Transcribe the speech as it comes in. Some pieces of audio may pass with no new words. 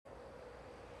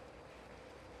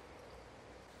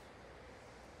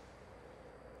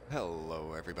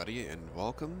Hello everybody and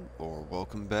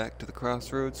welcome back to the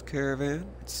Crossroads Caravan.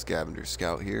 It's Scavenger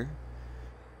Scout here.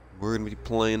 We're gonna be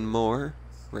playing more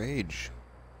Rage.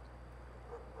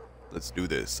 Let's do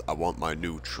this. I want my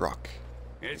new truck.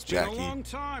 It's Jackie. been a long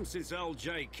time since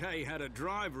LJK had a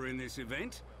driver in this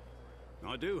event.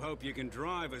 I do hope you can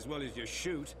drive as well as you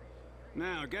shoot.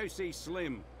 Now go see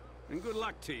Slim, and good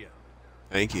luck to you.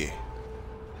 Thank you.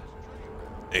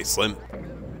 Hey Slim.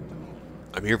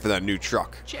 I'm here for that new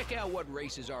truck. Check out what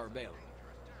races are available.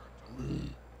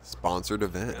 Sponsored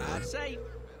event. I'd say.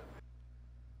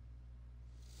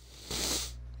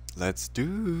 Let's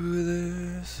do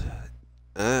this.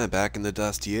 Back in the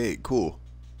Dusty 8. Cool.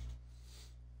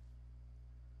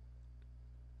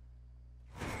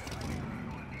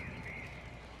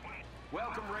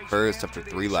 First, after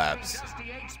 3 laps.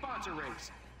 Dusty 8 sponsor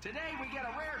race. Today we get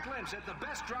a rare glimpse at the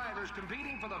best drivers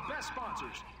competing for the best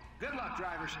sponsors. Good luck,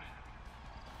 drivers.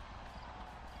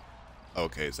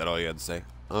 Okay, is that all you had to say?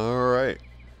 Alright.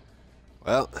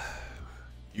 Well,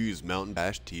 use Mountain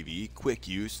Bash TV quick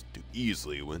use to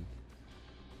easily win.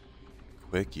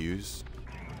 Quick use.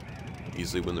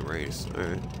 Easily win the race.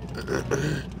 Alright.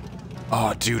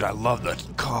 Oh, dude, I love the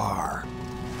car.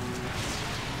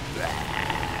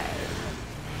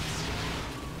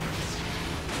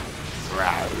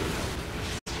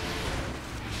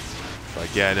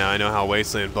 Like, yeah, now I know how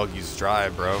Wasteland buggies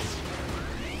drive, bro.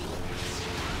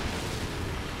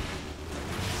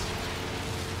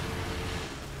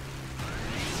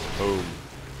 Boom.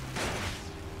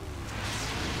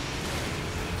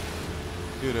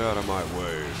 Get out of my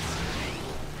way.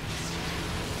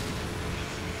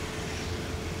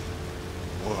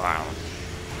 Wow.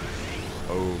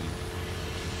 Boom.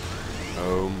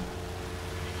 Boom.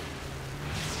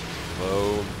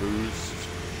 Low boost.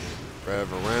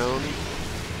 Rev around.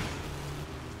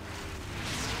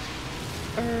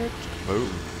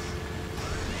 Boom.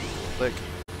 Click.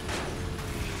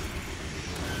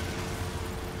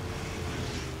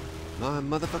 My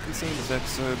motherfucking sound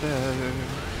effects are better.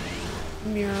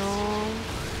 Meow.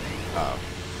 Oh.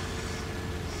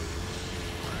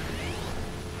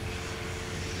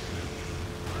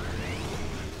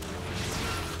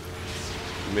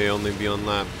 May only be on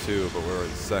lap 2, but we're in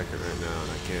second right now,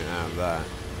 and I can't have that.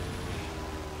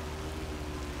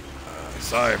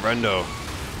 Sorry, Brendo.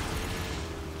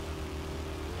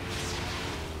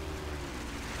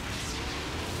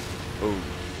 Oh.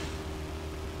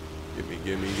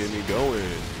 Get me going.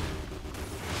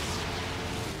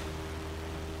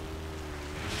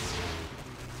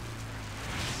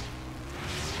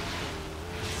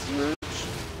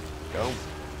 Go.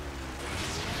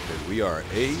 And we are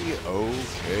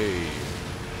A-OK.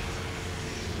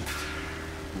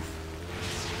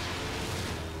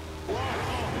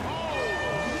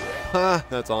 Ha,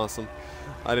 that's awesome.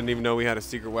 I didn't even know we had a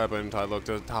secret weapon until I looked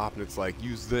at the top and it's like,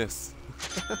 use this.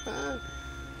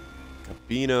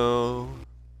 Capino.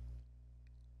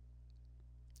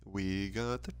 We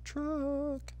got the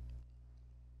truck.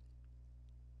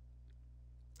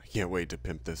 I can't wait to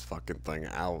pimp this fucking thing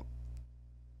out.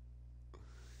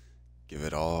 Give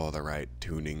it all the right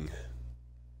tuning.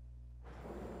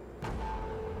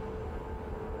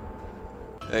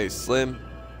 Hey, Slim.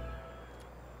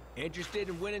 Interested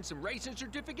in winning some racing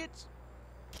certificates?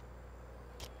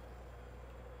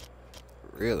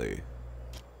 Really?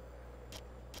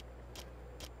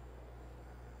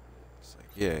 It's like,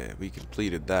 yeah, we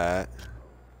completed that.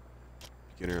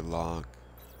 Beginner lock.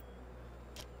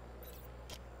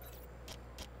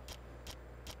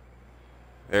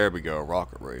 There we go,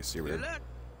 rocket race. Here we go.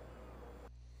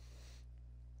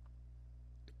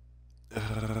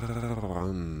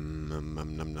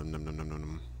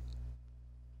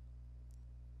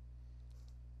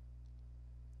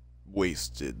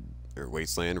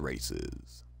 Wasteland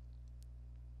races.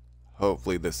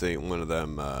 Hopefully this ain't one of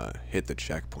them hit the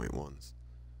checkpoint ones.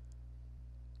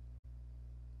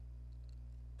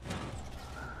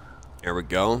 There we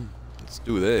go. Let's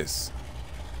do this.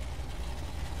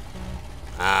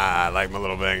 Ah, I like my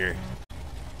little banger.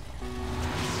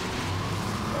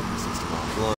 Weapon system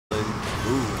offline.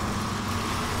 Ooh.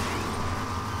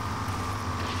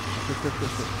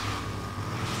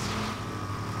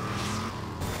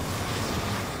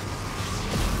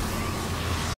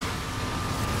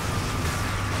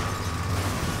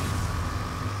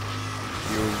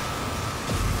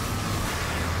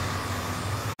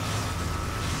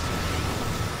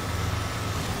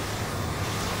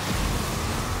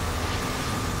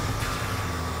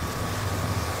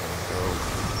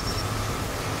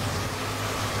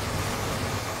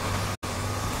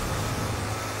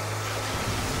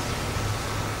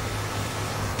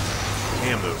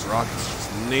 Damn, those rockets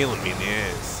just nailing me in the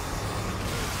ass.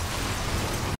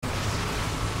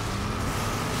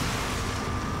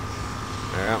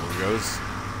 that one goes.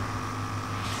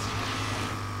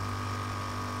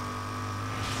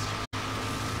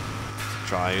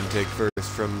 Try and take first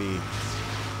from me.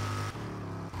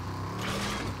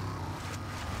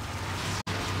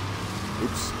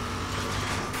 Oops.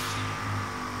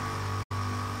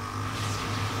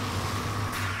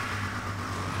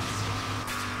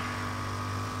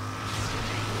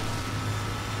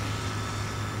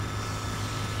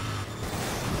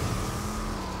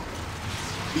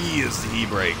 B is the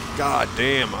E-brake. God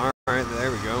damn. Alright,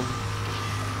 there we go.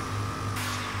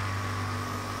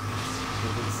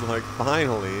 It's like,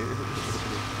 finally.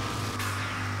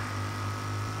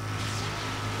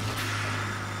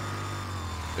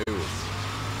 Dude.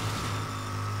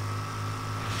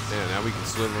 Yeah, now we can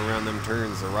swim around them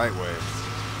turns the right way.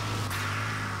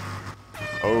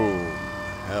 Oh,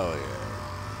 hell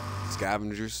yeah.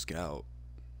 Scavenger Scout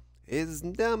is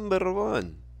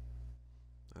 #1.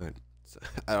 Alright.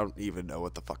 I don't even know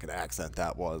what the fucking accent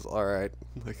that was. Alright.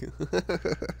 Like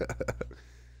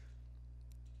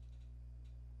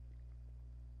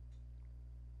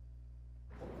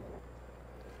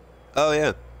oh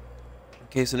yeah. In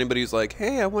case anybody's like,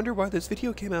 hey, I wonder why this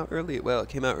video came out early. Well, it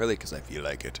came out early because I feel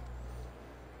like it.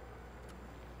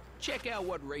 Check out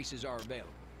what races are available.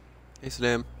 Hey,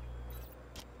 Sam.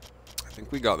 I think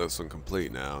we got this one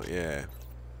complete now. Yeah.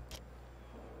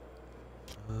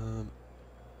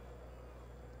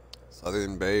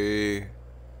 Southern Bay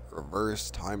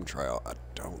reverse time trial. I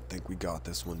don't think we got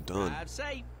this one done. Drive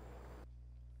safe.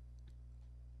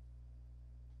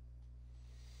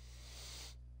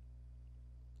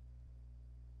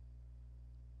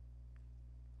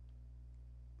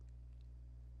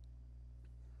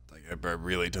 Like, I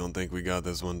really don't think we got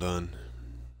this one done.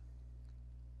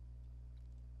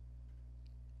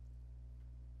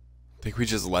 I think we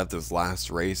just left this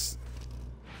last race.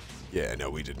 Yeah,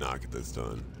 no, we did not get this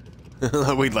done.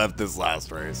 We left this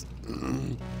last race.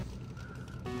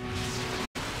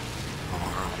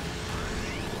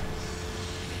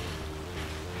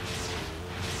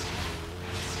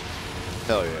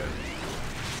 Hell yeah.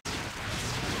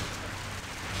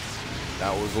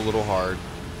 That was a little hard.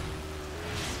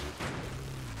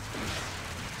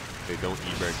 Okay, don't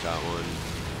e-brake that one.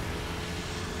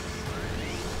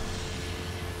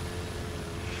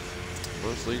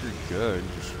 Mostly you're good.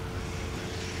 Just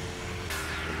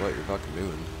what you're fucking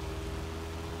doing.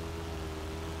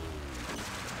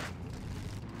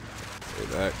 Okay,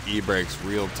 that e-brake's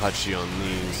real touchy on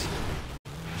these.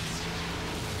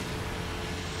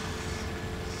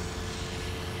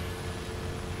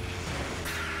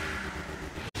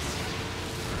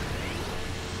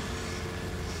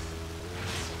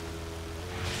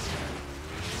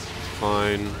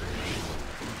 Fine.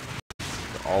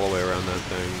 Go all the way around that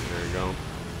thing. There you go.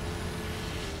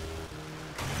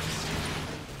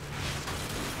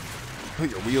 Put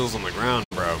your wheels on the ground,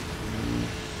 bro.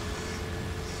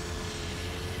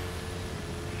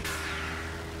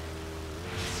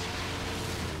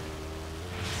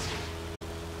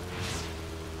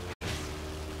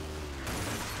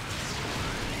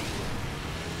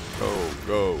 Go,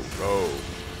 go, go.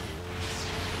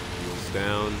 Wheels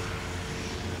down.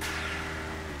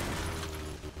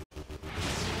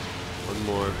 One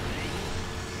more.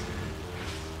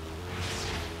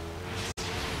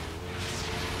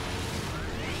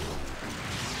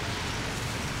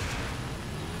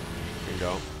 There you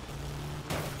go.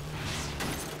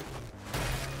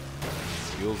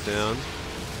 Wheels down.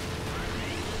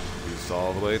 Boost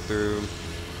all the way through.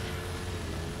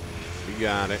 You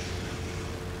got it.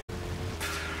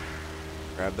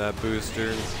 Grab that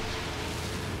booster.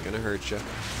 Gonna hurt you.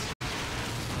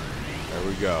 There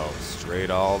we go. Straight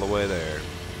all the way there.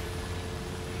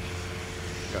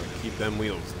 Gotta keep them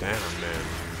wheels down, man.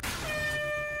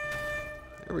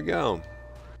 There we go.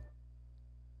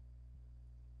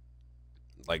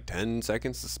 Like 10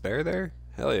 seconds to spare there?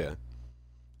 Hell yeah.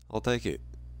 I'll take it.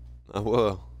 I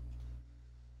will.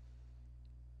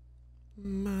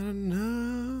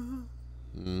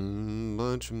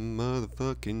 Bunch of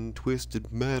motherfucking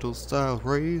twisted metal style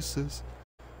races.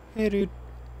 Hey, dude.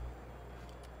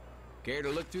 Care to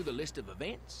look through the list of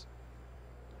events?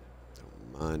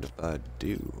 Don't mind if I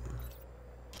do.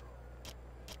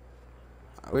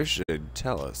 I wish they'd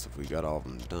tell us if we got all of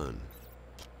them done.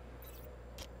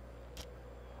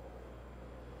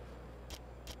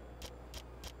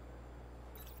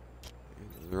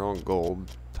 They're all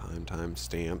gold, time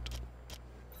stamped.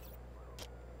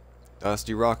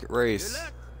 Dusty Rocket Race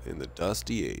in the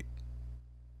Dusty 8.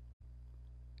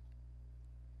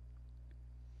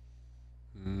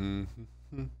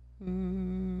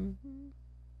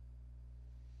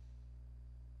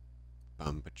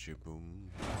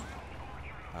 Bum-ba-choo-boom.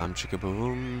 Chicka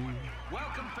boom.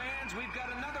 Welcome, fans. We've got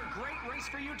another great race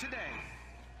for you today.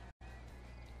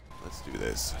 Let's do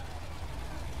this.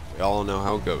 We all know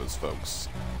how it goes, folks.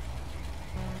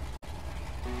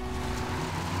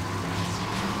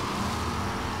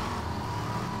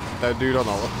 That dude on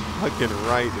the fucking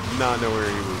right did not know where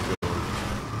he was going.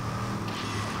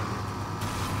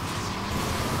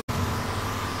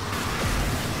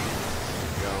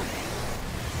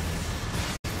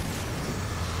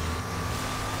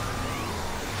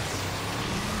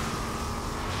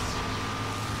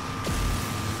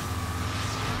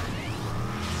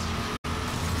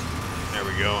 There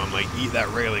we go. I'm like, eat that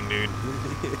railing, dude.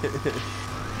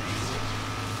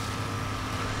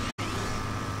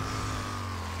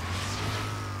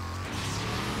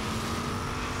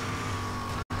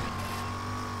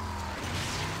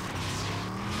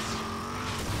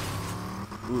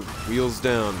 Ooh, wheels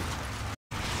down.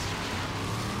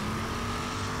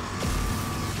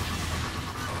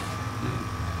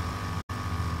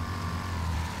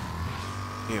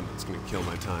 Damn, it's gonna kill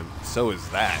my time. So is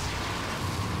that.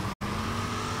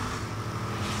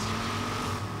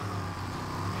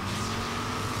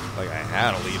 Like I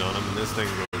had a lead on him, and this thing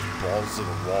goes balls to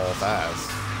the wall fast.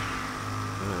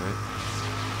 Alright.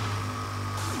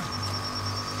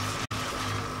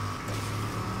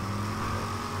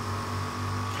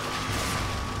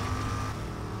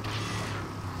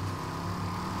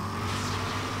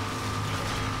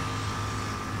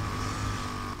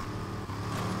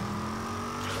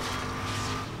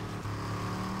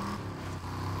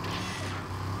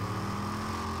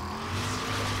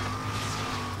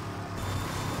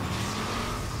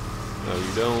 No,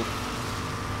 you don't.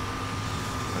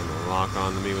 Trying to lock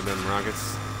on to me with them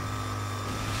rockets.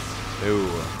 Ooh.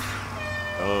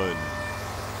 Done.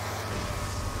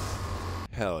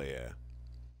 Hell yeah.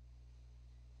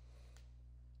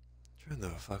 Trying to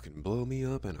fucking blow me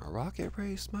up in a rocket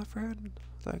race, my friend?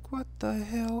 Like, what the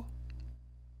hell?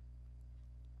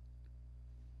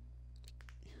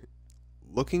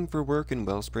 Looking for work in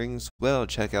Wellsprings? Well,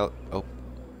 check out... Oh.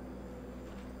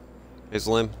 Hey,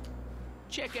 Slim.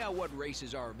 Check out what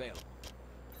races are available.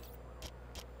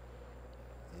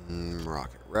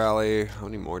 Rocket Rally. How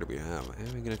many more do we have?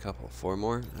 We get a couple. 4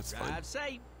 more? That's fine. Drive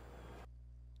safe.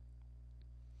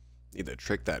 Need to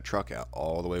trick that truck out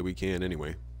all the way we can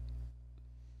anyway.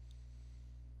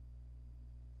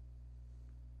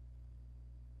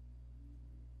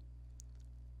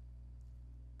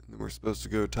 And then we're supposed to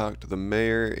go talk to the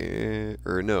mayor,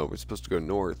 or no, we're supposed to go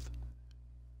north.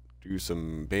 Do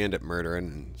some bandit murdering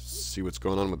and see what's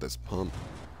going on with this pump.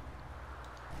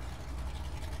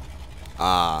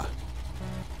 Ah.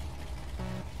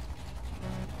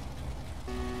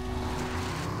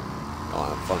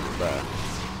 I'll have fun with that.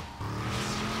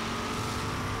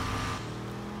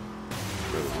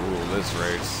 Gonna rule this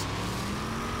race.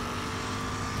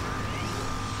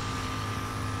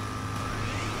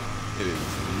 It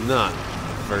is not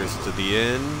the first to the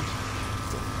end,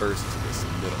 it's the first to this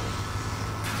middle.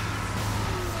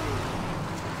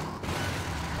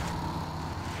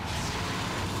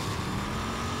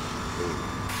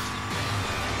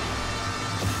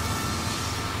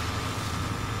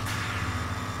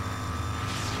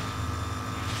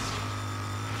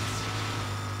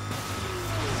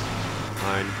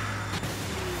 Fine.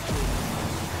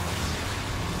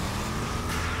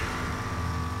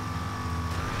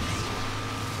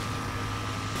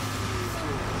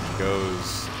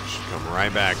 Goes. Should come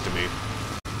right back to me.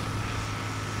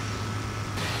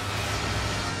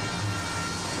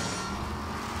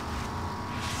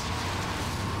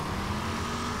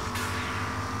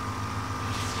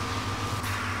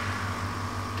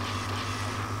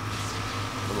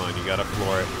 Come on, you gotta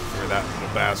floor it, or that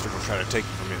little bastard will try to take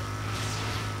it from you.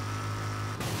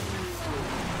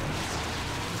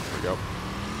 There we go.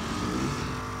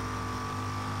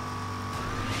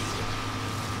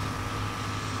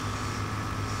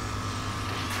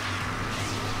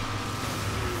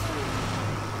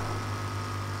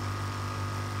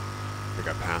 I think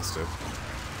I passed it.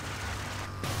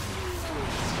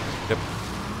 Yep.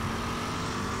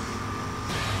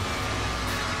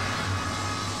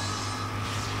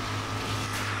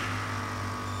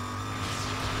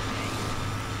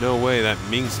 No way, that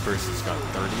Minx person's got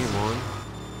 31.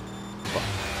 Fuck.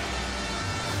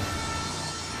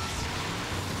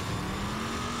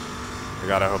 I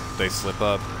gotta hope they slip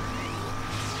up.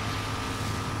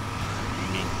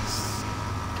 Minx.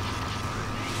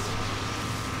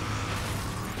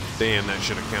 Damn, that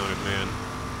should have counted, man.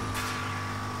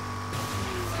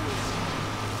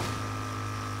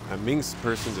 That Minx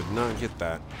person did not get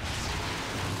that.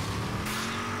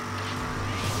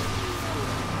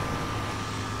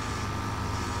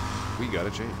 we got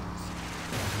a chance.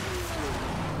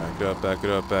 Back it up, back it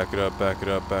up, back it up, back it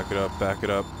up, back it up, back it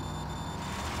up.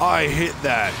 I hit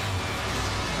that.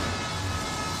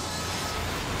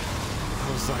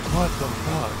 I was like, what the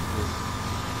fuck?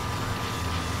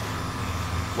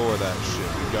 Floor that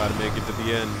shit. We gotta make it to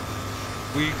the end.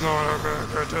 We gotta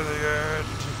make it to the end.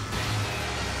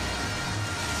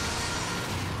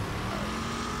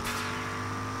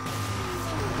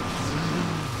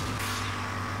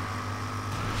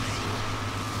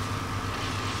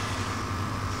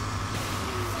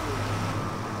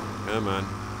 Come on.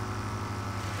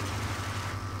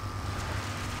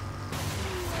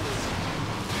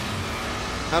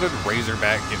 How did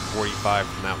Razorback get 45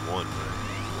 from that one?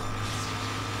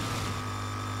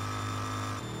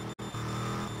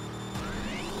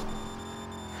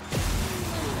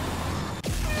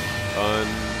 Fun,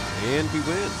 and we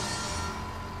win.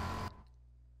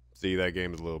 See, that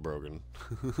game is a little broken.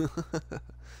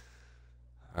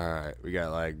 Alright, we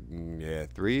got like, yeah,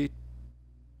 three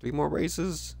more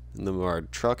races, and then our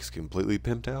truck's completely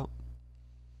pimped out.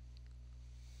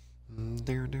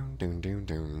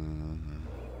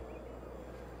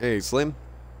 Hey, Slim.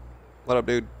 What up,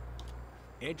 dude?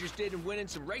 Interested in winning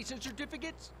some racing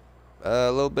certificates?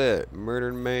 A little bit. Murder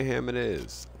and mayhem it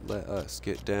is. Let us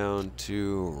get down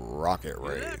to Rocket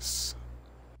Race.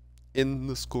 In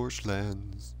the Scorched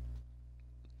Lands.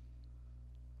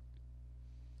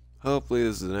 Hopefully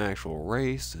this is an actual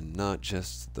race and not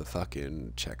just the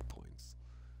fucking checkpoints.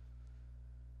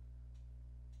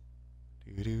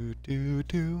 Do do do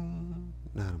do.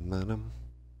 Num num num.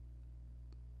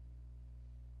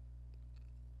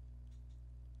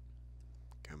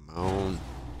 Come on.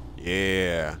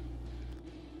 Yeah.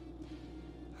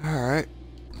 Alright.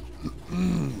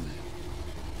 Bring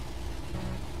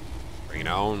it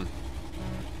on.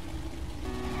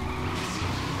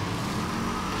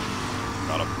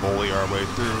 Gotta bully our way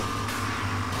through.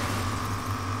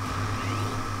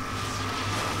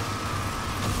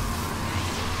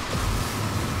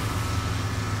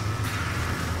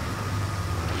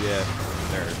 Yeah,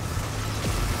 there.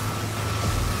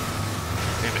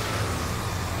 Damn it.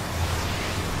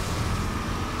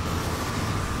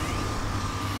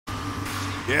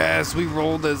 Yes, we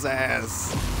rolled his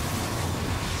ass.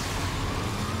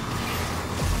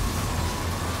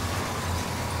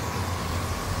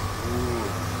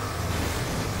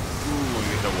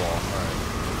 The wall. Alright.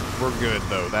 We're good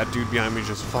though. That dude behind me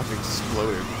just fucking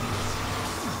exploded.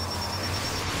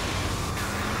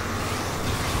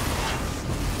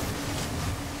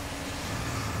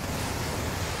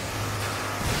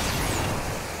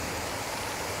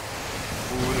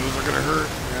 Ooh, those are gonna hurt.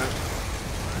 Yeah.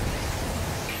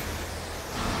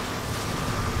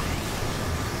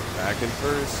 Back in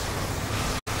first.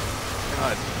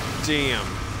 God damn.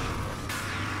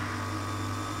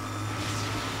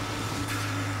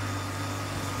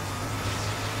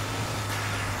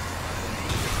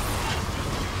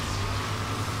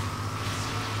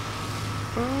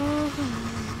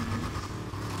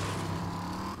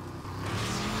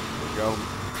 Go.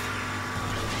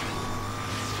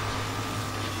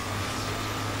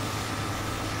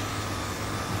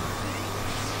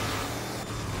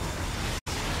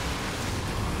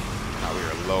 Now we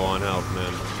are low on health,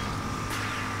 man.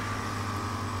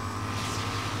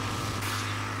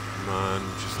 Come on,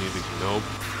 just need to. Nope.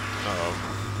 Uh-oh.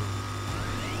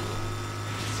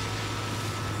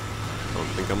 Don't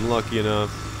think I'm lucky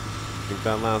enough. I think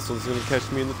that last one's gonna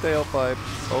catch me in the tailpipe.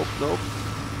 Oh, nope.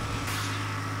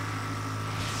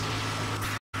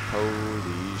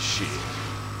 Holy shit.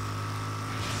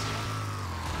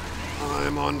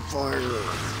 I'm on fire,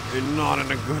 and not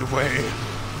in a good way.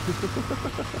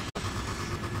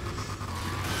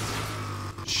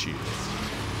 Shit.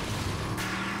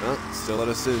 Oh, still let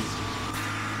us in.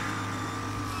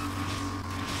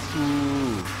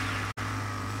 Ooh.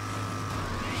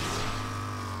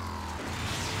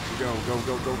 Go, go,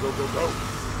 go, go, go, go, go.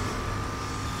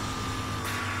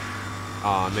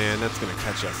 Aw, man, that's gonna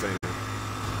catch us, ain't it?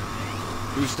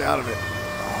 Boost out of it.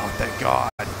 Oh, thank God.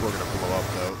 We're gonna blow up,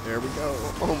 though. There we go.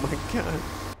 Oh, my God.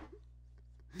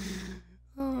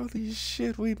 Holy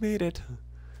shit, we made it.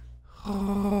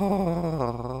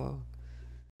 Oh.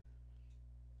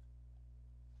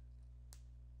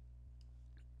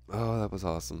 Oh, that was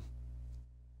awesome.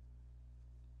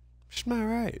 Am I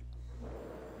right?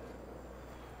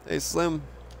 Hey, Slim.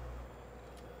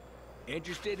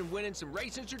 Interested in winning some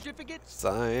racing certificates? Yes,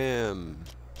 I am.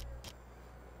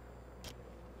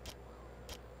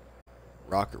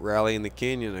 Rocket Rally in the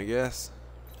Canyon, I guess.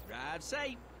 Drive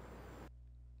safe.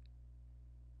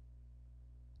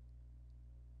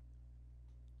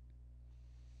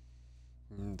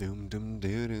 Doom, doom,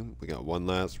 doom, doom. We got one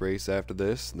last race after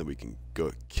this, and then we can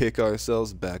go kick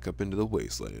ourselves back up into the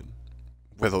wasteland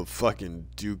with a fucking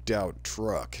duked out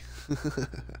truck.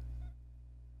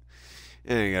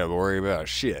 Ain't gotta worry about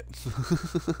shit.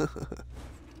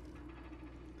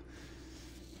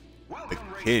 Welcome,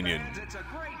 race canyon. fans. It's a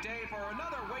great day for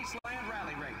another Wasteland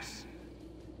Rally race.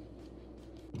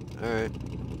 Alright.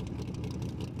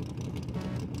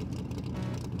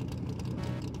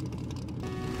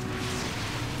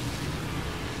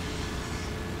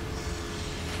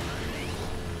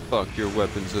 Fuck your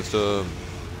weapon system.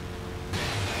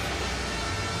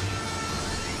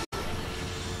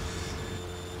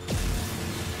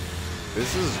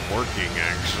 This is working,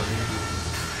 actually.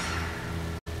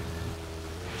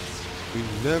 We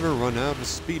never run out of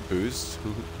speed boost.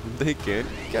 They can't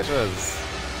catch us.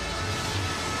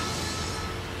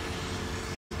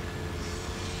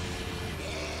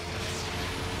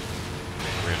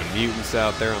 Random mutants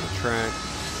out there on the track.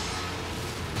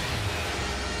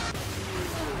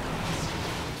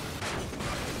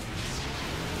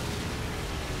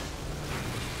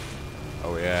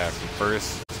 Oh yeah, from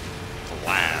first to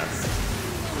last.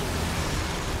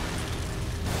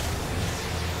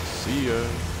 See ya.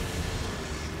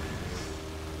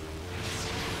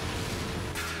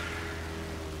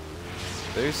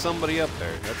 There's somebody up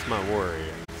there. That's my worry.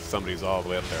 Somebody's all the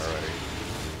way up there already.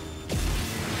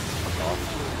 Fuck off.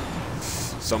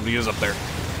 Somebody is up there.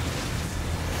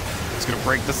 It's gonna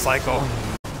break the cycle.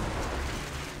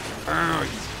 Ah, you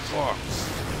fucks.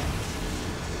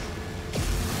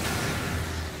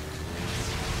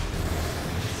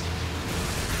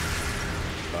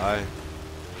 Bye.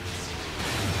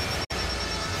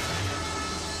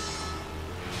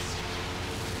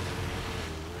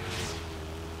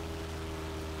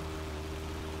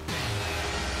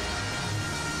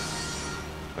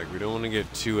 Like, we don't want to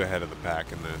get too ahead of the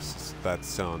pack in this.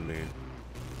 That's telling me.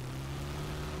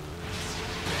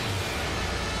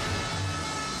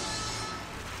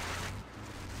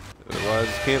 Otherwise,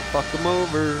 you can't fuck them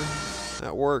over.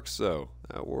 That works, though.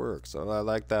 That works. I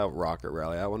like that rocket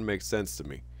rally. That one makes sense to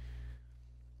me.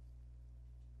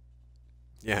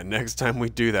 Yeah, next time we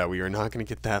do that, we are not going to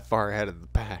get that far ahead of the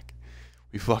pack.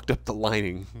 We fucked up the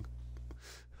lining.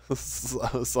 I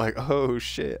was like, oh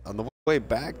shit. On the way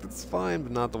back, that's fine,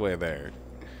 but not the way there.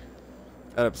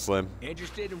 Head up, Slim.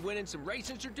 Interested in winning some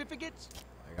racing certificates?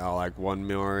 I got like one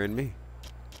more in me.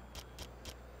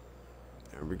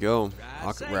 There we go.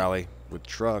 Rocket rally with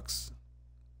trucks.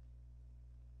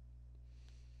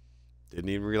 Didn't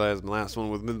even realize my last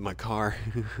one was with my car.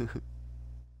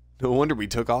 No wonder we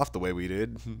took off the way we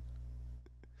did.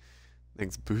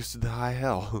 Things boosted to high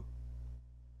hell.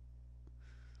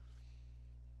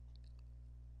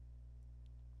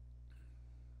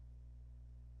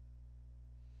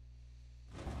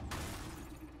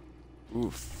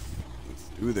 Oof. Let's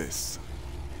do this.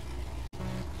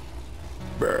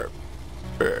 Burp.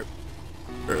 Burp.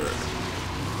 Burp.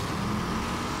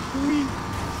 Whee.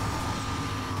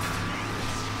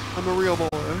 I'm a real boy.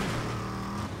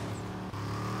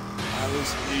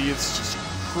 Those idiots just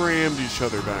crammed each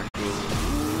other back.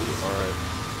 Alright.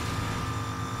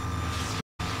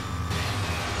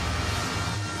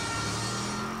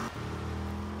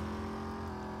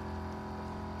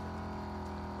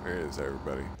 Where is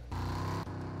everybody?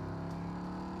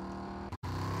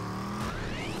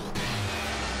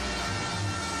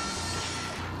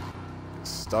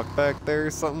 Stuck back there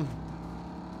or something?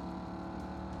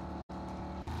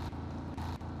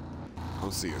 I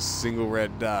don't see a single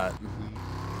red dot.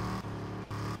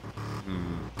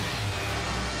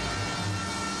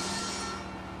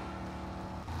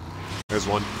 There's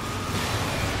one.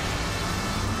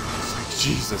 It's like,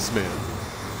 Jesus, man.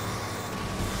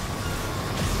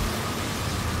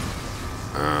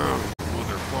 Oh,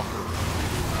 motherfucker.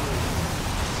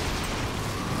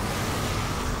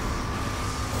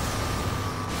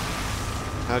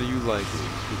 How do you like it?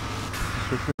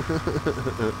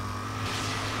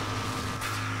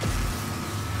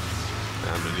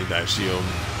 I'm gonna need that shield.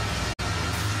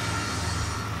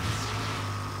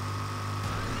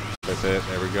 That's it.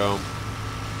 There we go.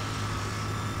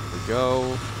 There we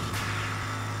go.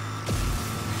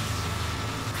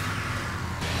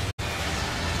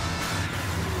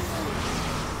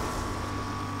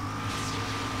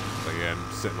 So yeah, I'm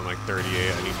sitting on like 38. I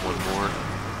need one more.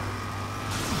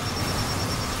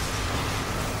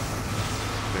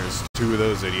 There's two of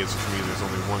those idiots, which means there's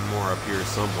only one more up here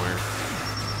somewhere.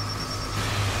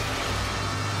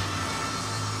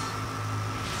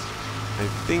 I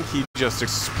think he just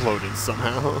exploded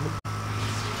somehow.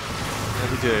 Yeah,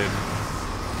 he did.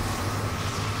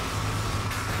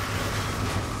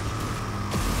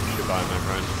 Goodbye, my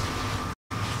friend.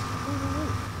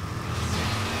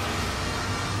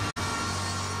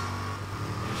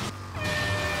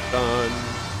 Done.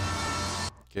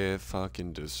 Get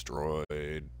fucking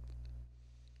destroyed.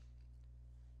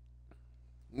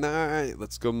 Alright,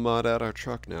 let's go mod out our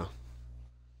truck now.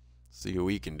 See what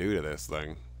we can do to this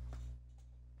thing.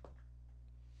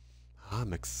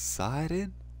 I'm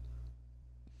excited.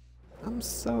 I'm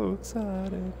so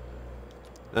excited.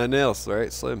 Nothing else,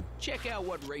 right, Slim? Check out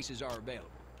what races are available.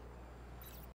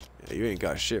 Yeah, you ain't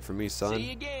got shit for me, son. See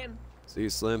you again. See you,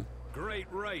 Slim. Great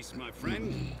race, my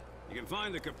friend. You can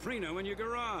find the Caprino in your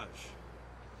garage.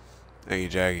 Thank you,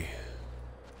 Jackie.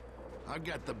 I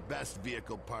got the best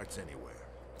vehicle parts anywhere.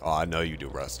 Oh, I know you do,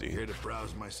 Rusty. Here to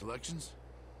browse my selections?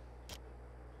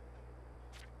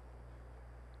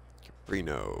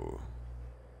 Caprino.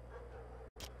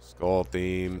 Skull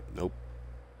theme. Nope.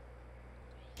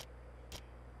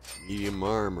 Medium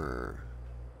armor.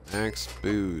 Max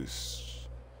boost.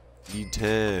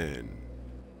 D10.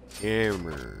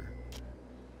 Hammer.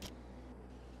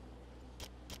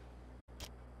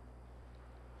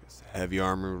 Guess heavy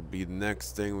armor would be the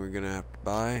next thing we're gonna have to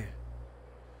buy.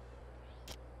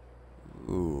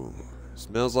 Ooh.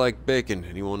 Smells like bacon.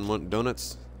 Anyone want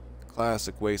donuts?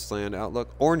 Classic Wasteland Outlook.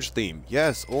 Orange theme.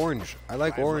 Yes, orange. I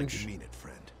like Drive orange. Like you mean it,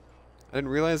 friend. I didn't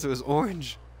realize it was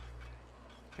orange.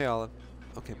 Hey, Olive.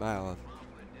 Okay, bye, Olive.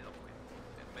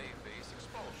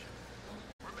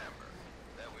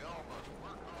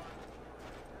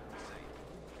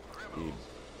 Need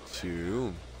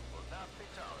to...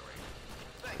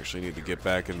 Actually need to get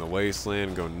back in the wasteland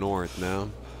and go north now.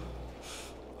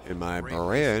 In my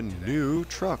brand new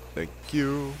truck. Thank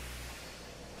you.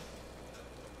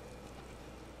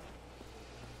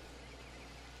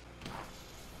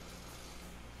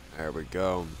 There we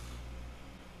go.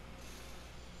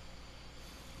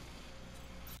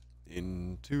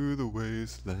 Into the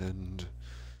wasteland.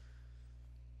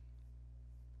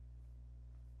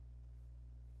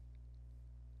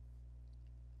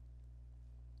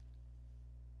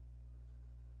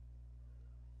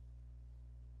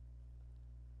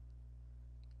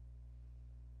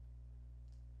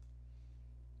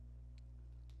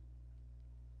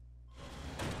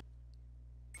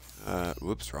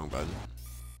 Whoops, wrong button.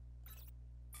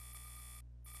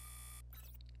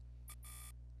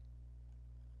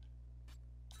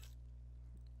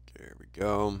 There we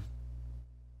go.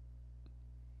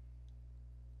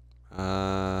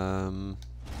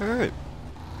 Alright.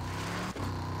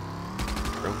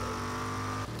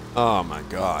 Oh my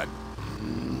god.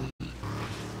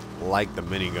 Like the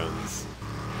miniguns.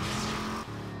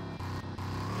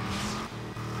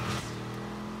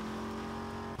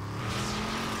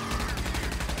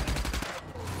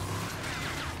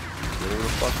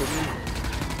 Fuck with me.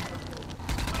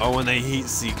 Oh, and they heat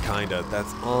seek kinda.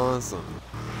 That's awesome.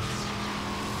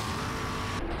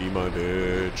 Be my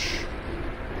bitch.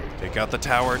 Take out the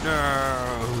tower.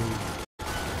 No.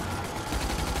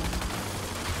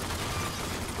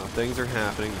 Well, things are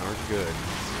happening aren't good.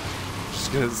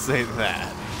 Just gonna say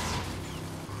that.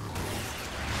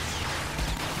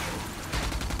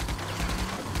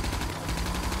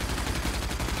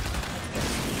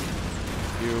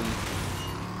 You.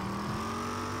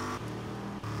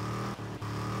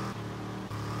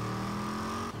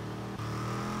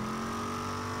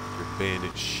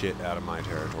 Bandit shit out of my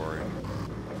territory.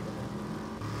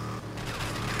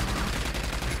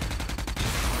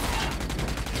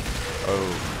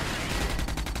 Oh.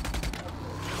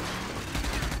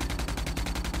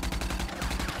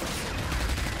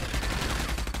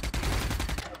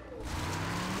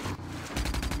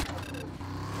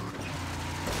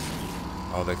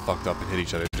 Oh, they fucked up and hit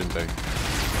each other, didn't they?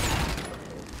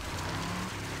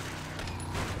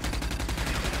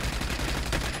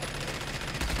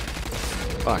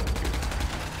 Fuck.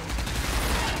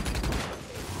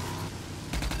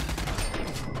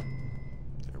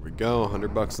 There we go,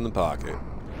 $100 in the pocket.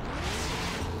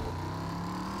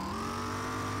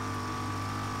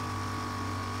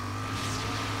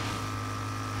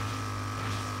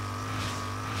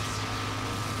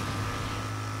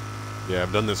 Yeah,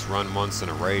 I've done this run once in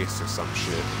a race or some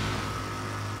shit.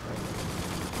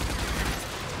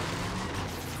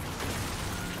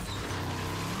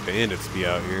 Bandits be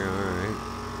out here, alright.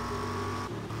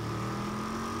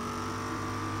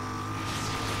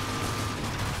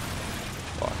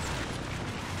 Fuck.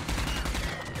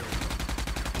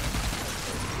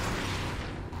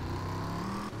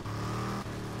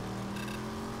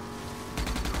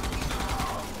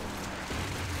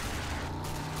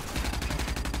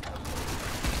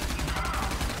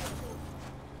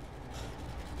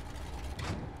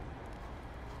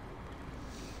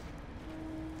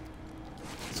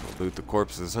 Loot the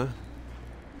corpses, huh?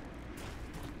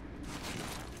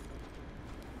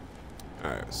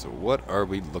 Alright, so what are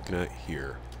we looking at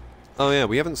here? Oh yeah,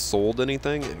 we haven't sold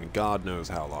anything in God knows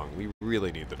how long. We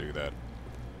really need to do that.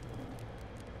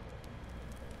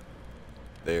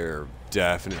 They're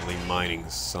definitely mining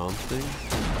something.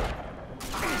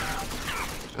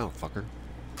 Oh, fucker.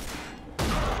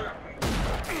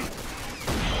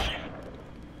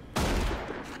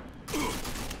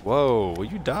 Whoa, will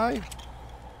you die?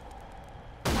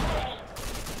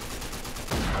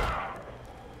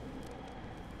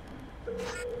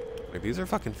 Like, these are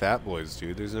fucking fat boys,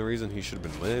 dude. There's no reason he should have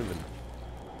been living.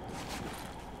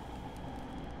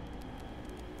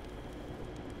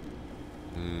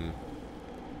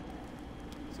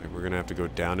 It's like we're gonna have to go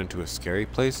down into a scary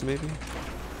place, maybe?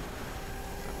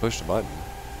 I pushed a button.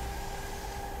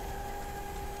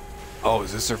 Oh,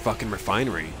 is this their fucking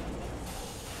refinery?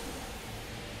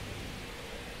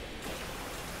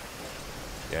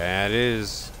 Yeah, it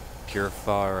is. Pure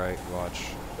far right, watch.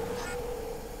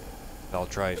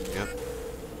 Feltrite, yep.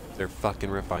 They're fucking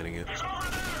refining it.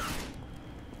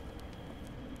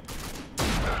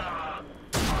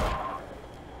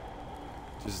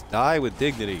 Just die with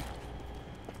dignity.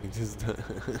 Just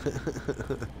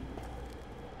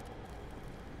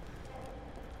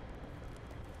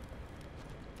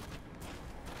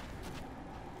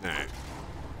Alright.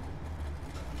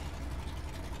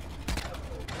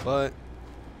 But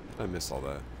I miss all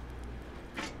that.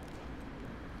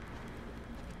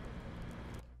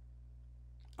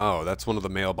 Oh, that's one of the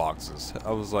mailboxes. I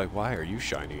was like, why are you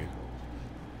shiny?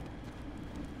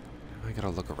 I gotta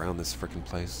look around this frickin'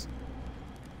 place.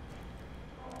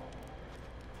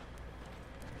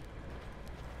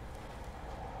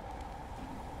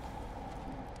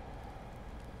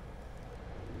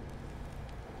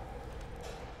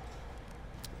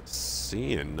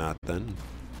 Seeing nothing.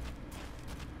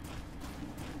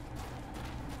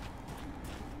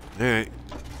 Alright.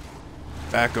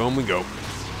 Back home we go.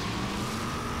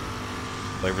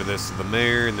 Deliver this to the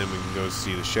mayor, and then we can go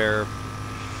see the sheriff.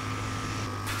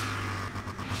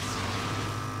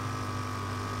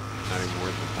 Not even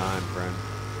worth the time, friend.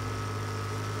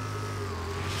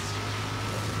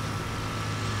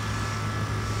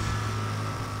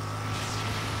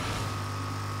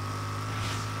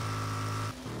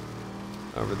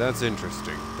 However, that's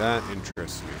interesting. That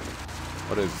interests me.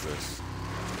 What is this?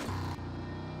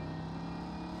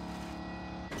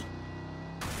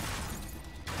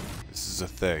 This is a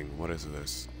thing. What is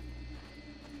this?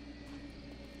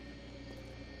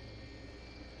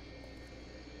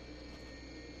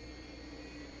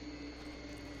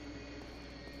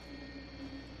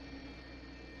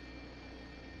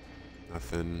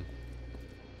 Nothing.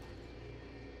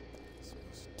 This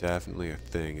was definitely a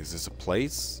thing. Is this a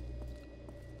place?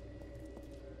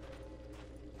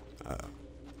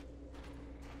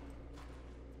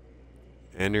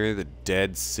 Enter the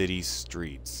dead city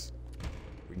streets.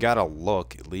 We gotta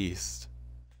look, at least.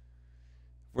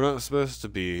 We're not supposed to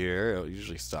be here. It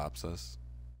usually stops us.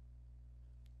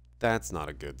 That's not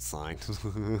a good sign.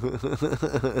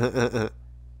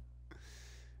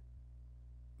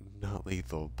 Not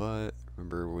lethal, but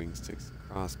remember wing sticks and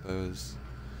crossbows.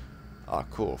 Ah,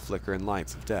 cool. Flickering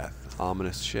lights of death.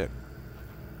 Ominous shit.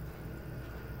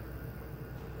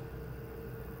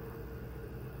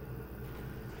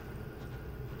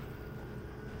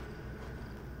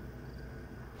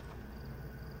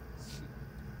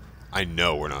 I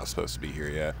know we're not supposed to be here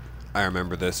yet. I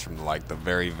remember this from like the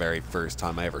very, very first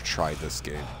time I ever tried this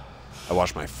game. I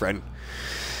watched my friend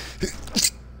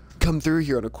come through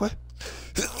here on a quest.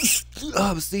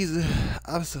 Oh, I'm sneezing.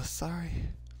 I'm so sorry.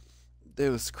 It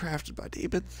was crafted by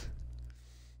demons.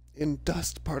 And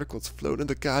dust particles float in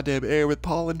the goddamn air with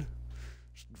pollen.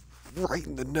 Right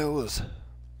in the nose.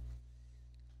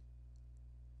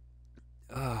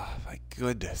 Oh, my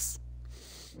goodness.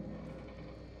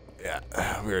 Yeah,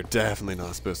 we're definitely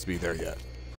not supposed to be there yet.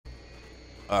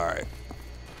 Alright.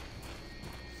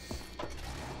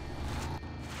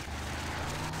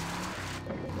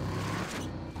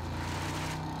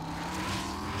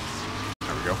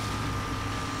 There we go.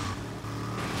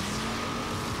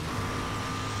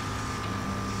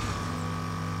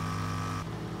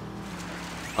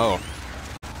 Oh.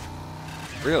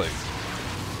 Really?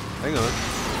 Hang on.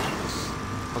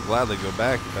 I'll gladly go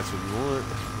back if that's what you want.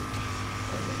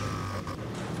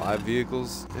 5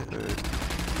 vehicles.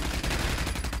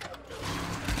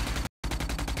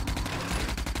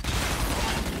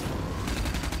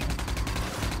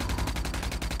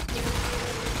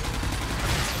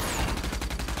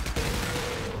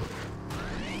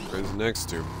 Where's the next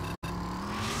two?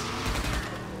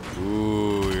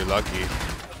 Ooh, you're lucky.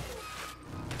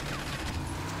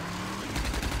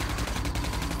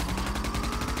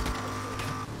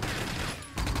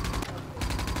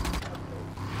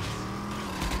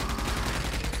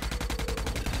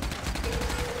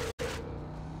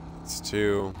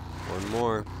 2. One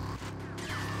more.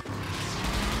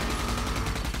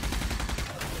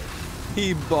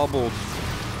 He bubbled.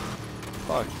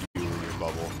 Fuck you and your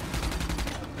bubble.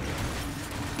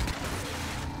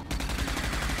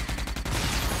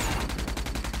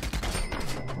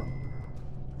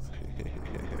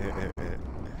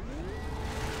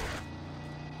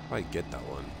 Probably get that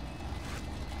one.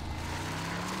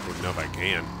 I don't even know if I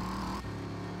can.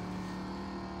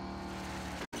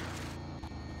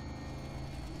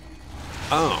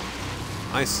 Oh,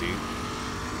 I see.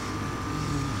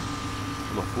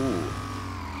 I'm a fool.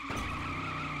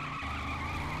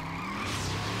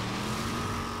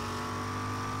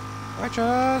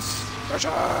 Righteous!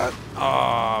 Righteous!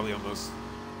 Oh, we almost...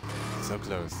 So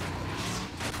close.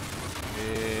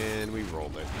 And we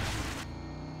rolled it.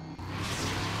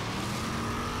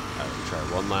 Alright, we try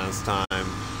one last time.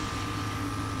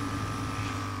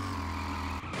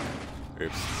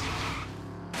 Oops.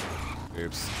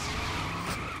 Oops.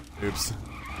 Oops.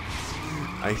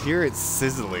 I hear it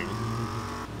sizzling.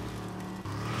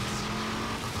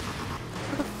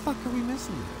 Where the fuck are we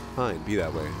missing it? Fine, be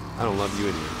that way. I don't love you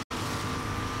anyway.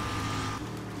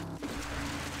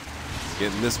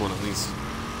 Getting this one at least.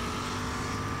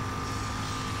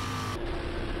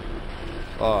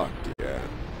 Fuck yeah.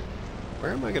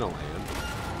 Where am I gonna land?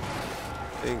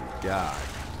 Thank God.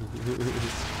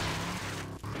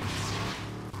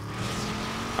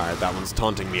 Alright, that one's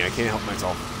taunting me. I can't help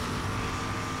myself.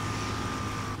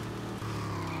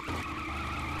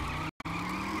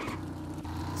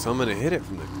 So I'm gonna hit it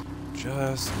from the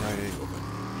just right angle.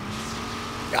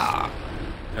 Ah!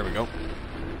 There we go.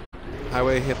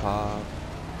 Highway hip hop.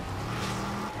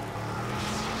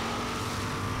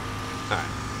 Alright.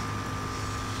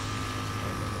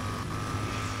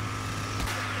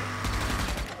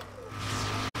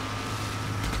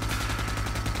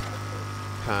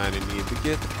 Kinda need to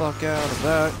get the fuck out of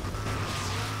that.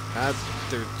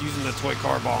 They're using the toy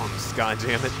car bombs. God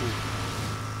damn it.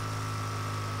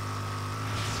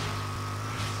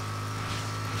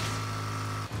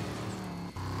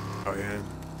 Oh yeah.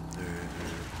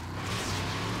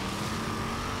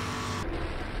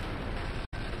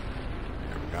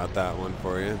 Got that one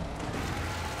for you.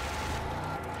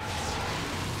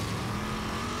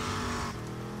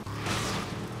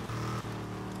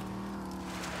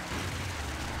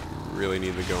 Really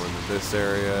need to go into this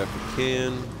area if we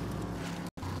can.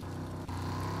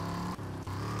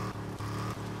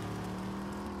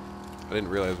 I didn't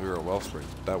realize we were a wellspring.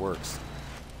 That works.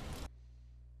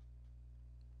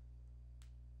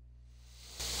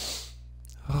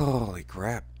 Holy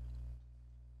crap.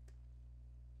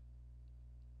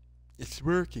 It's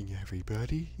working,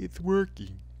 everybody. It's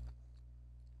working.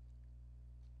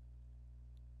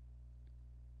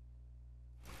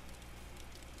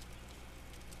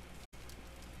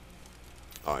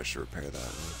 Oh, I should repair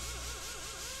that.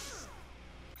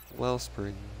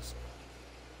 Wellsprings.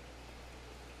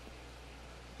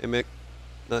 Hey, Mick.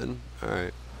 Nothing?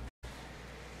 Alright.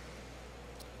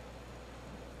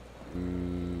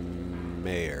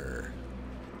 Mayor.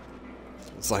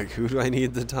 It's like, who do I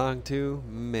need to talk to?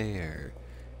 Mayor.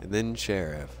 And then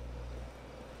sheriff.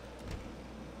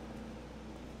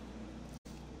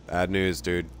 Bad news,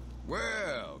 dude.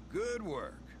 Well, good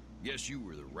work. Guess you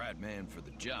were the right man for the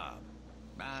job.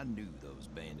 I knew those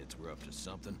bandits were up to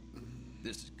something.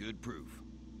 This is good proof.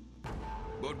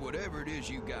 But whatever it is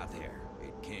you got there,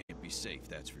 it can't be safe,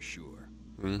 that's for sure.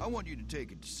 I want you to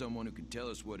take it to someone who can tell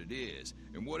us what it is,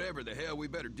 and whatever the hell we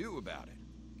better do about it.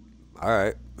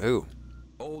 Alright. Who?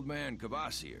 Old man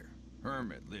Kvasir.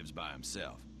 Hermit, lives by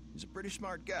himself. He's a pretty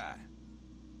smart guy.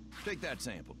 Take that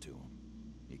sample to him.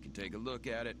 He can take a look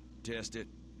at it, test it,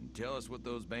 and tell us what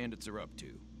those bandits are up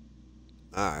to.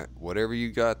 Alright, whatever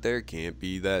you got there can't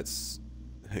be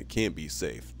it can't be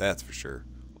safe, that's for sure.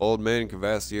 Old man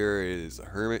Kvasir is a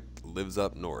hermit, lives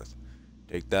up north.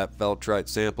 Take that Feltrite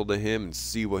sample to him and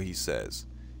see what he says.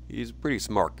 He's a pretty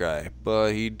smart guy,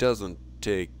 but he doesn't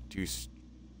take to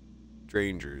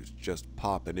strangers just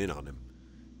popping in on him.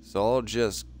 So I'll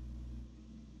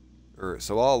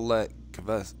let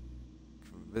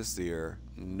Kvasir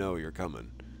know you're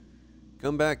coming.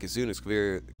 Come back as soon as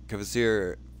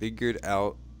Kvasir figured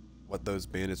out what those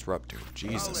bandits were up to.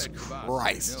 Jesus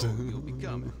Christ. You'll be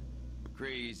coming.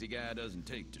 Crazy guy doesn't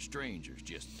take to strangers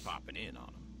just popping in on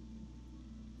him.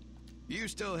 You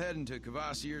still heading to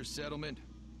Kvasir's settlement?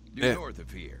 Due north of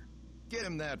here. Get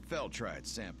him that Feltrite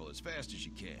sample as fast as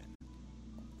you can.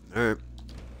 Alright.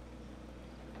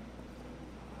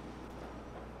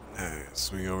 Alright,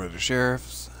 swing over to the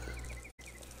sheriff's.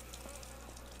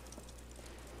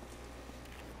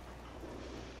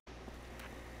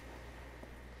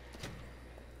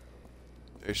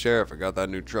 Hey, Sheriff, I got that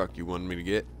new truck you wanted me to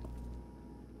get.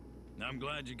 I'm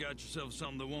glad you got yourself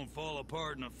something that won't fall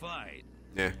apart in a fight.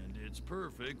 Yeah. And it's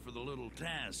perfect for the little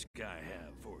task I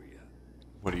have for you.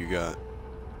 What do you got?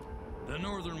 The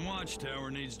Northern Watchtower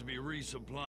needs to be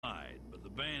resupplied, but the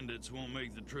bandits won't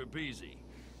make the trip easy.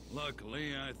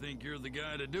 Luckily, I think you're the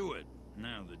guy to do it,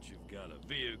 now that you've got a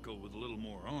vehicle with a little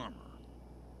more armor.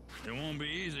 It won't be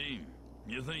easy.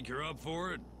 You think you're up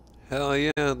for it? Hell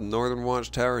yeah, the Northern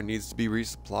Watchtower needs to be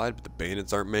resupplied, but the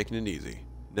bandits aren't making it easy.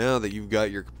 Now that you've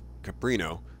got your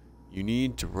Caprino, you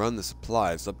need to run the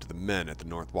supplies up to the men at the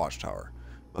North Watchtower.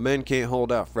 My men can't hold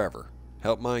out forever.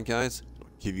 Help mine, guys. It'll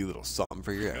give you a little something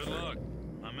for your effort. Good luck.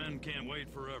 My men can't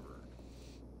wait forever.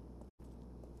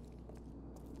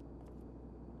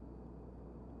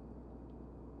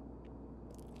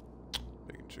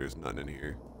 Making sure there's nothing in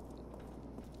here.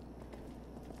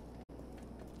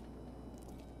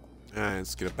 Alright,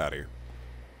 let's get up out of here.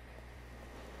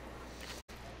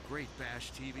 Great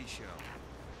Bash TV show.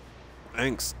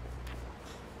 Thanks.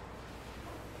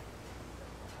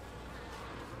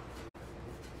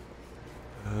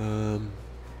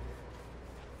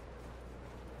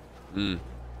 Hey,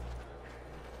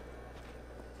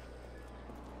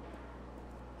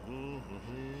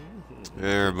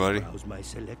 everybody. Browse my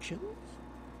selections?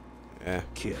 Yeah.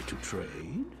 Care to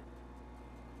trade?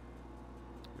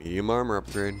 Medium armor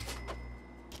upgrade.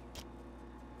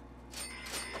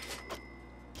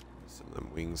 Some of them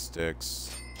wing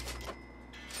sticks.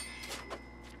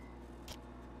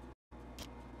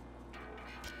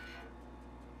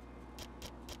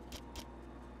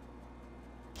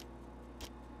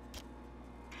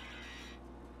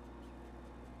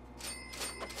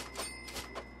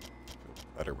 Feel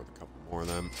better with a couple more of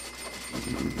them.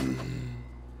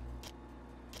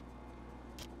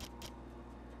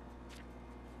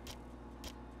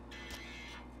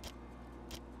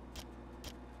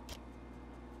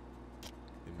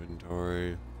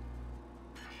 Inventory.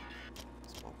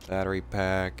 Small battery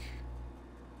pack.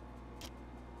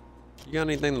 You got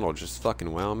anything that'll just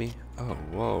fucking wow me? Oh,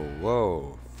 whoa,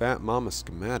 whoa. Fat Mama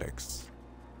schematics.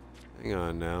 Hang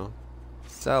on now.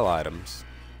 Sell items.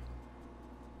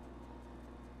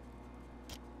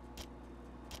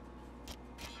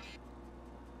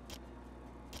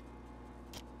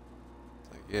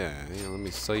 It's like, yeah, let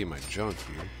me sell you my junk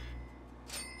here.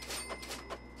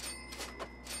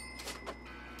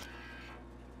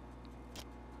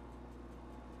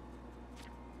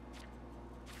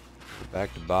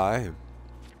 Back to buy.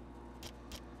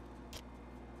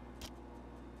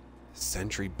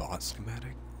 Sentry bot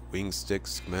schematic. Wing stick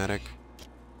schematic.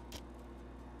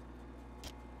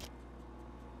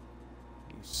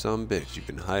 You some bitch, you've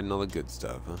been hiding all the good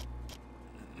stuff, huh?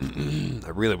 I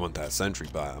really want that sentry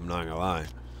bot, I'm not gonna lie.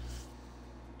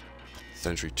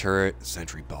 Sentry turret,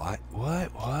 sentry bot.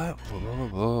 What? Whoa, whoa,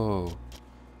 whoa.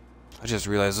 I just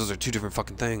realized those are two different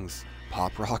fucking things.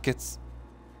 Pop rockets.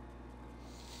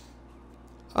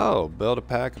 Oh, build a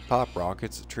pack of pop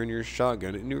rockets to turn your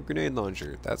shotgun into a grenade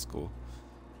launcher. That's cool.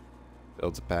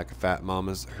 Builds a pack of fat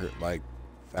mamas that hurt like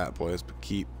fat boys but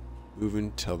keep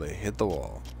moving till they hit the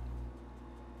wall.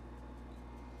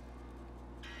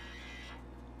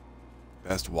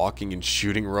 Best walking and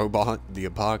shooting robot, the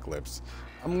apocalypse.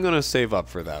 I'm gonna save up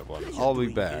for that one. I'll be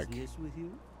back.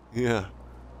 Yeah.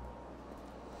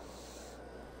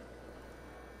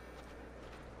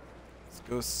 Let's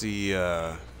go see,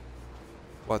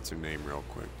 what's her name real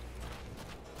quick.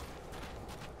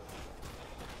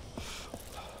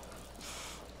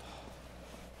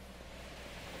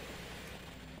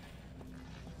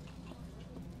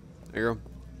 There you go.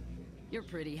 You're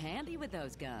pretty handy with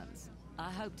those guns.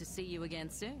 I hope to see you again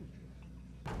soon.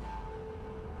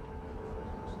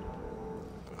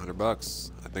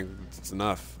 $100. I think that's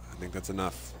enough. I think that's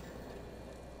enough.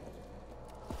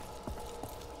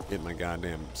 Get my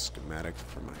goddamn schematic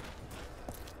for my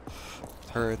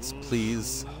turrets,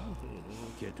 please.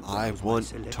 I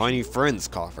want tiny friends,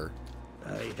 coffer.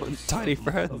 Tiny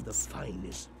friends. Of the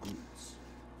finest goods.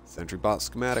 Sentry bot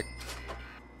schematic.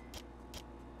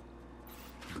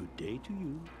 Good day to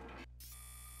you.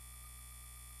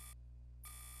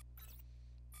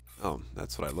 Oh,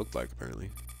 that's what I looked like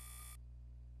apparently.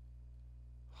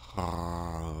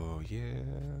 Oh yeah.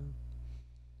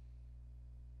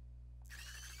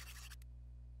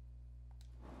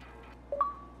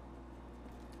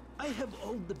 I have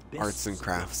all the best Arts and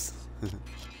crafts. Do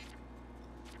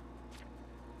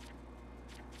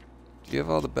you have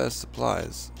all the best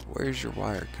supplies? Where's your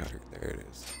wire cutter? There it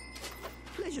is.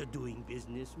 Pleasure doing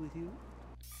business with you.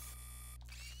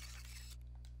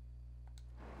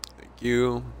 Thank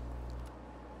you.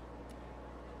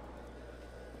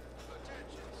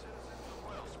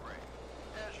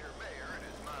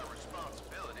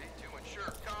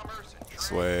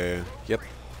 this way. Yep.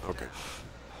 Okay.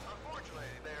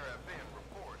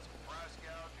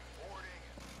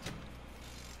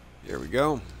 Here we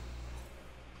go.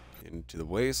 Into the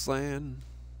wasteland.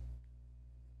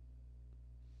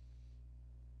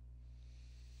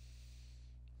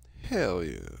 Hell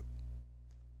yeah.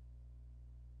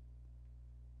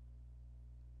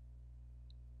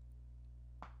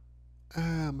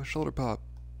 Ah, my shoulder pop.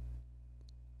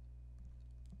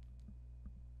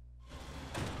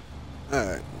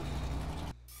 Alright.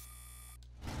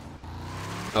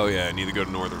 Oh yeah, I need to go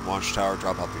to Northern Watchtower,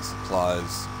 drop out these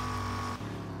supplies.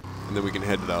 And then we can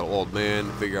head to that old man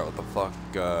and figure out what the fuck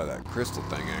that crystal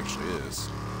thing actually is.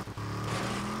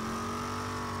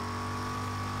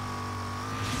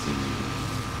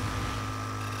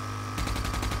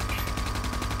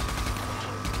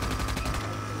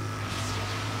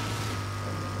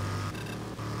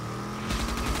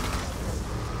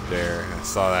 There, I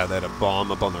saw that. They had a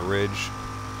bomb up on the ridge.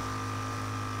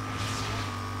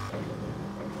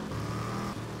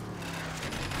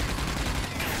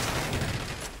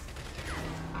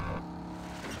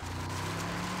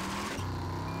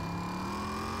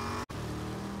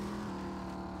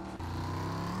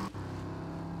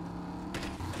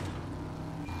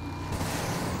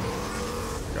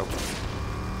 Go.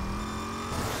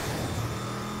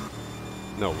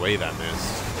 No way that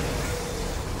missed.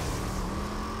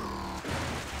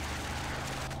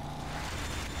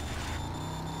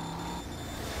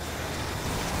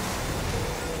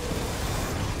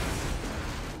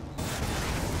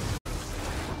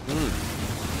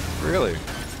 Really?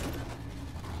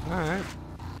 Alright.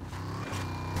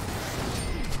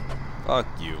 Fuck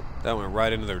you. That went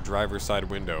right into their driver's side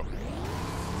window.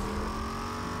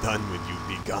 Done with you,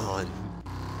 be gone.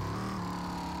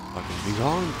 Fucking be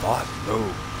gone? Fuck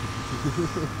no.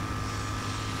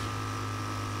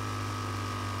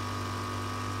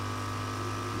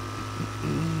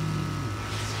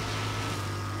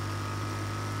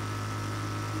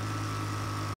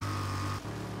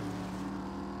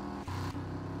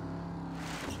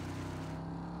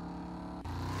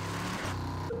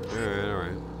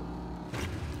 Alright.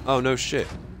 Oh, no shit.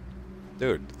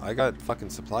 Dude, I got fucking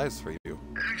supplies for you.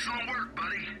 Excellent work,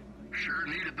 buddy. Sure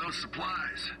needed those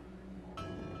supplies.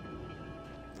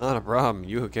 Not a problem.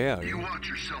 You okay out You here? watch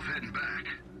yourself heading back.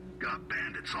 Got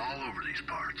bandits all over these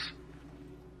parts.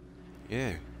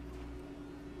 Yeah.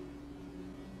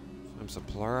 I'm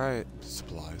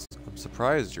I'm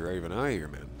surprised you're even out here,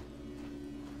 man.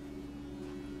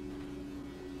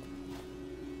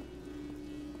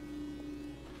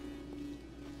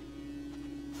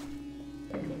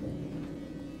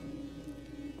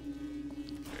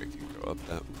 I can go up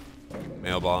that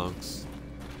mailbox.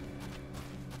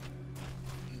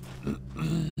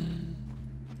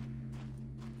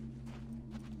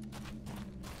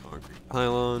 Concrete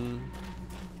pylon.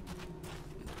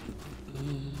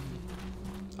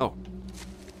 Oh,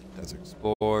 Desert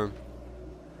Explorer.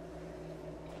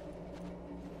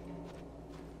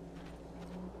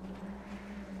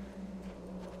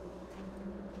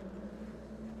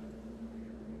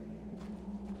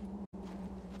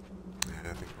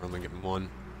 I think we're only getting one.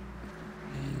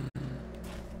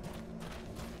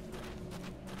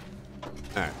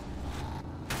 Alright.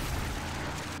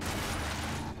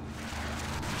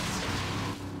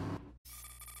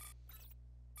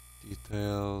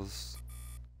 Details.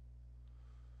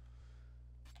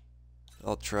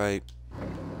 Ultrite.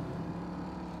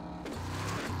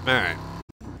 Alright.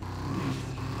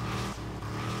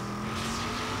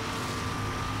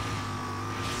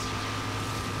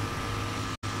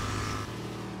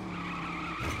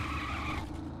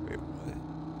 Wait, what?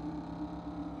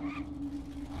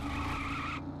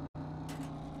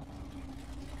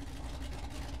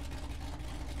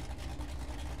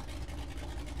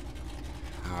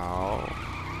 How?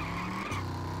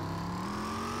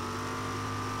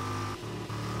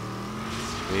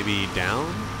 Maybe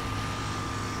down?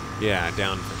 Yeah,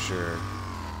 down for sure.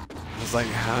 I was like,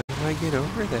 how do I get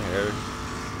over there?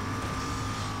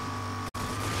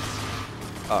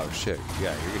 Oh shit,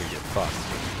 yeah, you're gonna get fucked.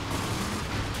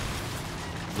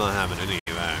 I'm not having any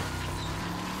of that.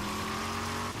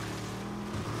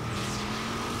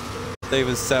 They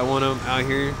even set one of them out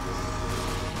here.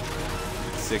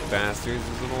 Sick bastards,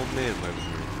 there's an old man living here.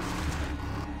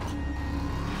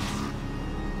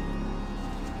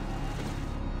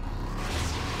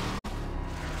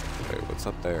 Wait, what's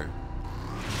up there?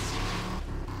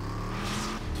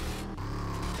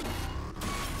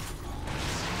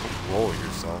 Don't roll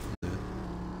yourself, man.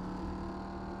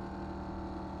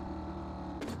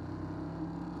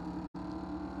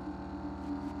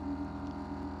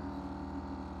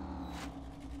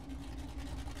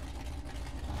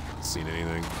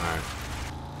 anything. Alright.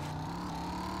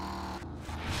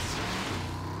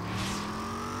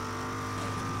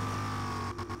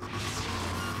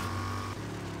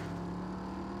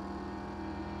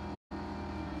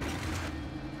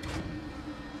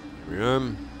 Here we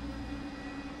go.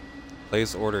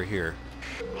 Place order here.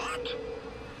 What?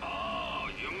 Oh,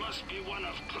 you must be one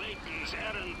of Clayton's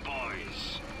errand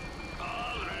boys.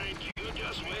 All right, you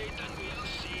just wait and we'll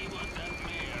see what that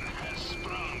mayor has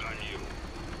sprung on you.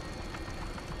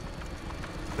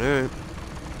 Alright.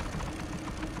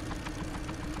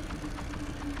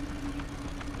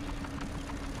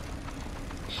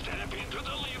 Step into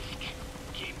the lift.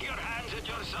 Keep your hands at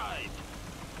your side.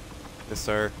 Yes,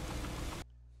 sir.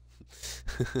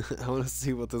 I want to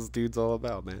see what this dude's all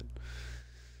about, man.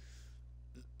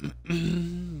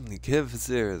 The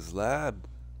cafeteria's lab.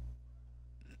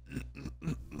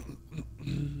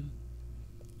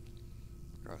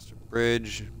 Across the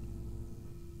bridge.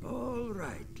 All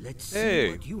right, let's Hey.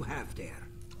 see what you have there.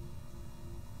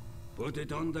 Put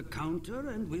it on the counter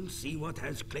and we'll see what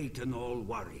has Clayton all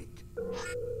worried.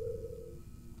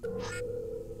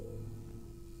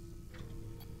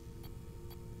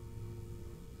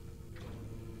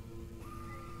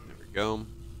 There we go.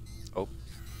 Oh.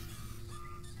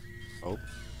 Oh.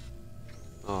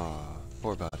 Aw,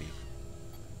 poor buddy.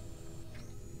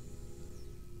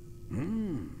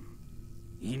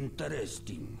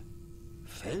 Interesting.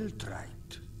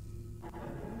 Feltrite.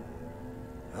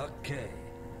 Okay,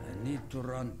 I need to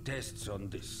run tests on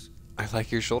this. I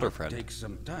like your shoulder, friend. Take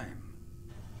some time.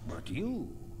 But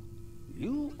you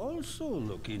also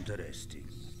look interesting.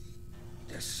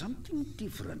 There's something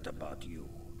different about you.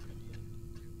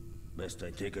 Best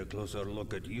I take a closer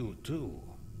look at you, too.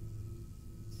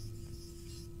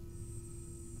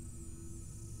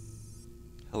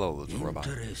 Hello, little robot.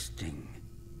 Interesting.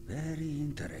 Very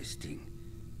interesting.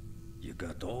 You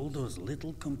got all those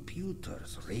little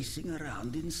computers racing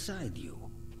around inside you.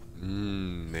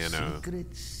 Nano.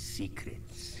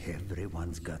 Secrets.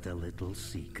 Everyone's got a little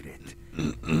secret.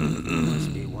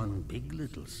 Must be one big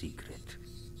little secret.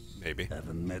 Maybe.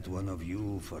 Haven't met one of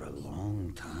you for a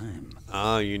long time.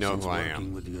 Oh, you know Since who I working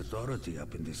am. with the authority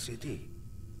up in the city.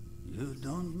 You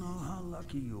don't know how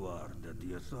lucky you are that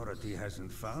the authority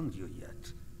hasn't found you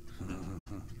yet.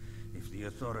 If the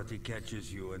authority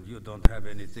catches you and you don't have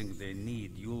anything they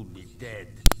need, you'll be dead.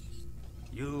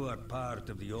 You are part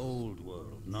of the old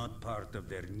world, not part of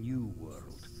their new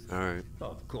world. Alright.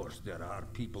 Of course, there are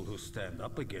people who stand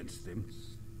up against them.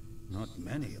 Not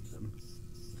many of them.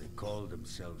 They call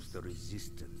themselves the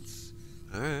Resistance.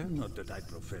 Alright. Not that I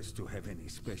profess to have any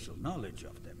special knowledge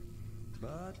of them,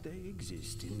 but they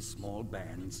exist in small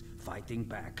bands, fighting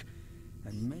back,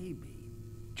 and maybe,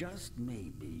 just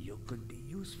maybe, you could be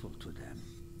useful to them.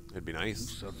 It'd be You nice.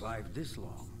 survived this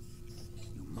long.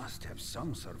 You must have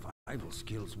some survival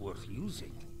skills worth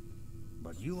using.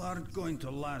 But you aren't going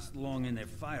to last long in a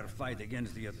firefight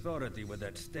against the authority with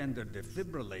that standard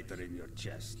defibrillator in your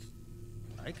chest.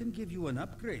 I can give you an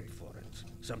upgrade for it.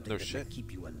 Something No that shit. will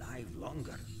keep you alive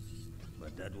longer.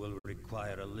 But that will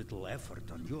require a little effort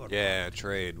on your part. Yeah,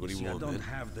 trade. What do you See, want, I don't man?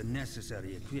 have the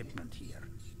necessary equipment here.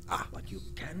 Ah. But you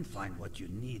can find what you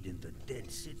need in the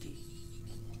Dead City.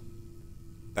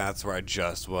 That's where I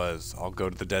just was. I'll go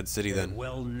to the Dead City A then.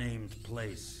 well-named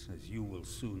place, as you will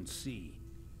soon see.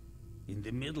 In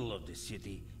the middle of the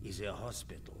city is a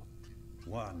hospital.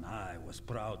 One I was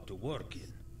proud to work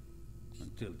in.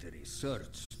 Until the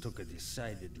research took a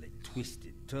decidedly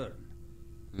twisted turn.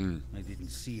 I didn't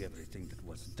see everything that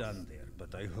was done there,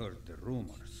 but I heard the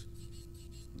rumors.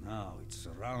 Now it's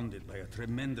surrounded by a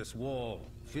tremendous wall,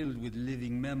 filled with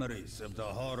living memories of the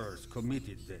horrors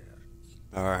committed there.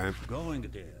 Alright. Going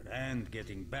there and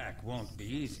getting back won't be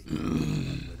easy.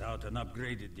 And without an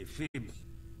upgraded defib,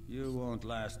 you won't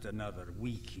last another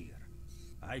week here.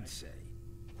 I'd say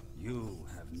you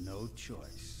have no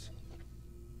choice.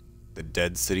 The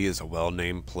Dead City is a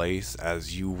well-named place,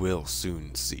 as you will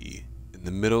soon see. In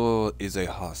the middle is a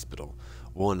hospital,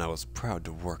 one I was proud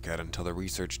to work at until the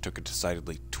research took a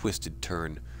decidedly twisted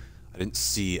turn. I didn't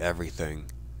see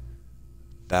everything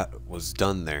that was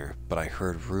done there, but I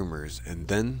heard rumors, and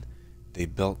then they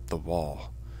built the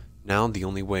wall. Now the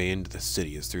only way into the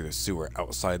city is through the sewer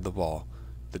outside the wall.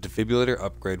 The defibrillator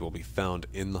upgrade will be found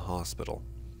in the hospital.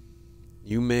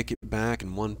 You make it back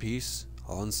in one piece,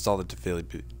 I'll install the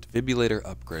defibrillator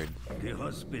upgrade. The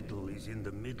hospital is in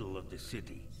the middle of the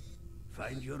city.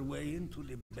 Find your way into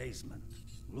the basement.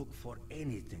 Look for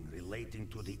anything relating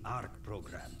to the ARC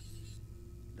program.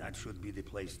 That should be the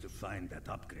place to find that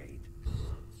upgrade.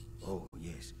 Oh,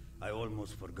 yes, I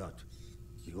almost forgot.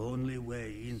 The only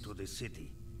way into the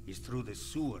city is through the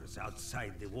sewers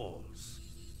outside the walls.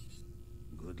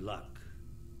 Good luck.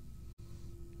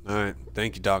 Alright,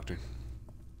 thank you, Doctor.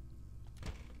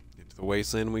 Into the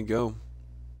wasteland we go.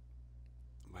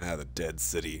 Ah, the dead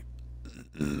city.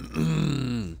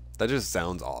 That just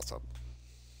sounds awesome.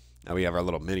 Now we have our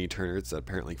little mini turrets that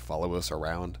apparently follow us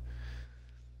around.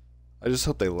 I just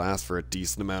hope they last for a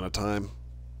decent amount of time.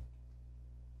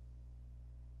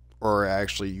 Or are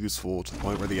actually useful to the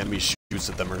point where the enemy shoots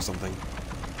at them or something.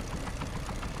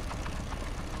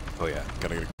 Oh yeah,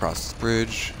 gotta get across this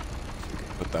bridge. So we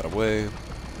can put that away.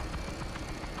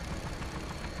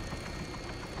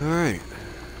 Alright.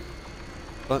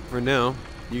 But for now,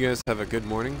 you guys have a good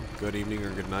morning, good evening,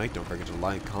 or good night. Don't forget to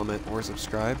like, comment, or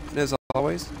subscribe. And as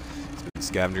always, it's been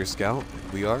Scavenger Scout,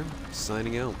 and we are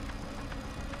signing out.